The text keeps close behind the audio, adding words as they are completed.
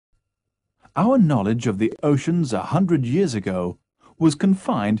Our knowledge of the oceans 100 years ago was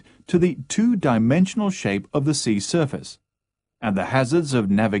confined to the two-dimensional shape of the sea surface, and the hazards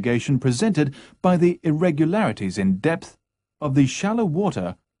of navigation presented by the irregularities in depth of the shallow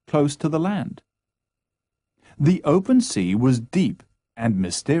water close to the land. The open sea was deep and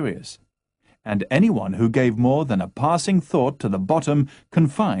mysterious, and anyone who gave more than a passing thought to the bottom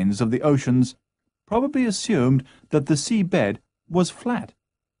confines of the oceans probably assumed that the seabed was flat.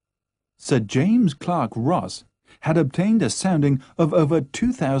 Sir James Clark Ross had obtained a sounding of over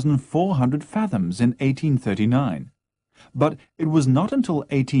 2,400 fathoms in 1839, but it was not until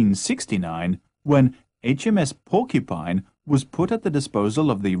 1869, when HMS Porcupine was put at the disposal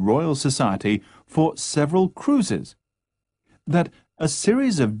of the Royal Society for several cruises, that a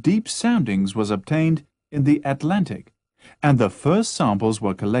series of deep soundings was obtained in the Atlantic, and the first samples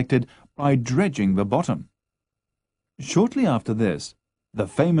were collected by dredging the bottom. Shortly after this, the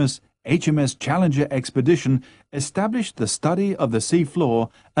famous HMS Challenger expedition established the study of the sea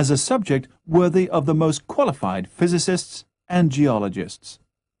floor as a subject worthy of the most qualified physicists and geologists.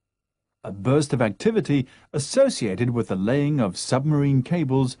 A burst of activity associated with the laying of submarine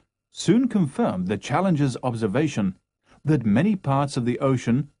cables soon confirmed the Challenger's observation that many parts of the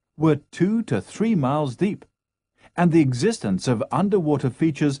ocean were 2 to 3 miles deep, and the existence of underwater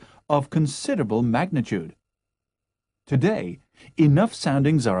features of considerable magnitude. Today, enough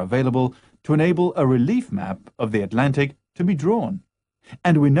soundings are available to enable a relief map of the Atlantic to be drawn,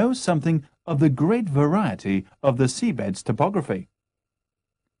 and we know something of the great variety of the seabed's topography.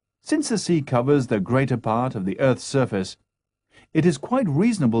 Since the sea covers the greater part of the Earth's surface, it is quite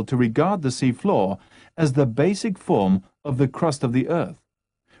reasonable to regard the sea floor as the basic form of the crust of the Earth,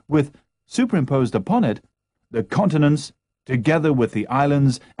 with superimposed upon it the continents together with the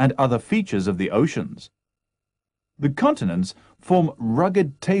islands and other features of the oceans. The continents form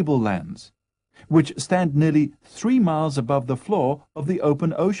rugged tablelands, which stand nearly 3 miles above the floor of the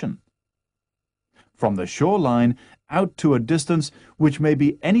open ocean. From the shoreline out to a distance which may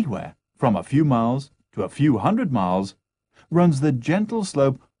be anywhere from a few miles to a few hundred miles runs the gentle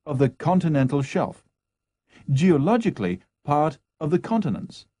slope of the continental shelf, geologically part of the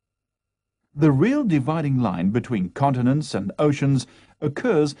continents. The real dividing line between continents and oceans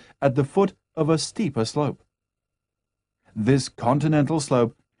occurs at the foot of a steeper slope. This continental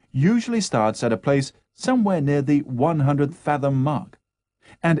slope usually starts at a place somewhere near the 100-fathom mark,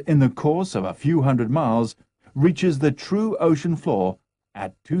 and in the course of a few hundred miles reaches the true ocean floor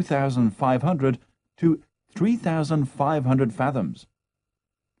at 2,500 to 3,500 fathoms.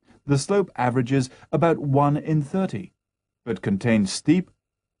 The slope averages about 1 in 30, but contains steep,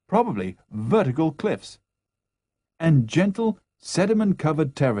 probably vertical cliffs, and gentle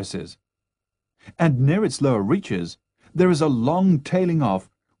sediment-covered terraces. And near its lower reaches, there is a long tailing off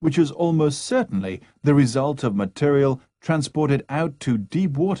which is almost certainly the result of material transported out to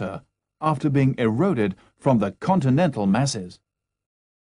deep water after being eroded from the continental masses.